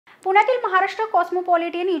पुण्यातील Maharashtra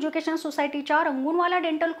cosmopolitan education सोसायटीच्या Rangoonwala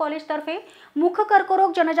dental कॉलेजतर्फे मुख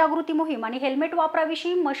कर्करोग जनजागृती मोहीम आणि हेल्मेट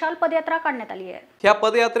वापराविषयी मशाल पदयात्रा काढण्यात आली आहे। या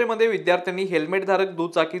पदयात्रेमध्ये विद्यार्थ्यांनी हेल्मेटधारक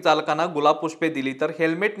दुचाकी चालकांना गुलाब पुष्पे दिली तर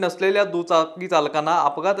हेल्मेट नसलेल्या दुचाकी चालकांना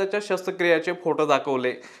अपघाताच्या शस्त्रक्रियेचे फोटो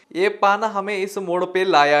दाखवले। ये पान हमें इस मोड़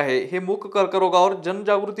पे लाया है हे मुख कर्करोगावर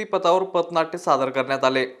जनजागृती पथावर पथनाट्य सादर करण्यात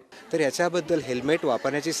आले। तर याच्याबद्दल हेल्मेट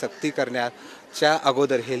वापरण्याची सक्ती करण्याच्या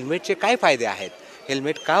अगोदर हेल्मेटचे काय फायदे आहेत,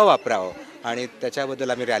 हेल्मेट का वापरावं आणि त्याच्याबद्दल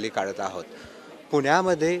आम्ही रॅली काढत आहोत।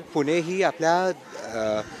 पुणे ही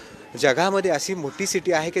आपल्या जगामध्ये अशी मोठी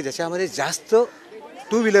सिटी आहे की ज्याच्यामध्ये जास्त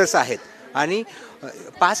टू व्हीलर्स आहेत आणि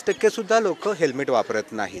 5% सुद्धा लोक हेल्मेट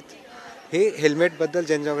वापरत नाहीत। हे हेल्मेटबद्दल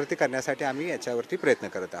जनजागृती करण्यासाठी आम्ही याच्यावरती प्रयत्न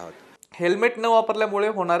करत आहोत। हेल्मेट न वापरल्यामुळे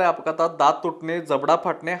होणाऱ्या अपघातात दात तुटणे, जबडा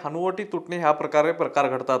फाटणे, हनुवटी तुटणे ह्या प्रकार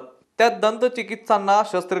घडतात। त्यात दंत चिकित्सांना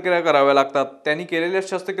शस्त्रक्रिया कराव्या लागतात। त्यांनी केलेल्या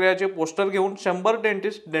शस्त्रक्रियाचे पोस्टर घेऊन 100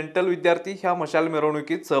 डेंटल विद्यार्थी ह्या मशाल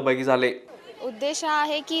मिरवणुकीत सहभागी झाले। उद्देश हा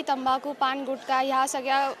आहे की तंबाखू, पान, गुटखा ह्या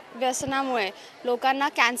सगळ्या व्यसनामुळे लोकांना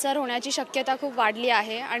कॅन्सर होण्याची शक्यता खूप वाढली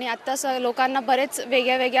आहे आणि आता लोकांना बरेच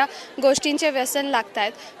वेगळ्या गोष्टींचे व्यसन लागत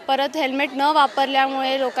आहेत। परत हेल्मेट न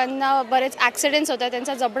वापरल्यामुळे लोकांना बरेच ॲक्सिडेंट्स होतात,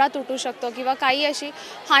 त्यांचा जबडा तुटू शकतो किंवा काही अशी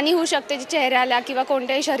हानी होऊ शकते जी चेहऱ्याला किंवा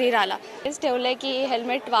कोणत्याही शरीराला। हेच ठेवलं की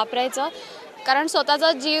हेल्मेट वापरायचं, कारण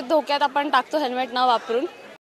स्वतःचा जीव धोक्यात आपण टाकतो हेल्मेट न वापरून।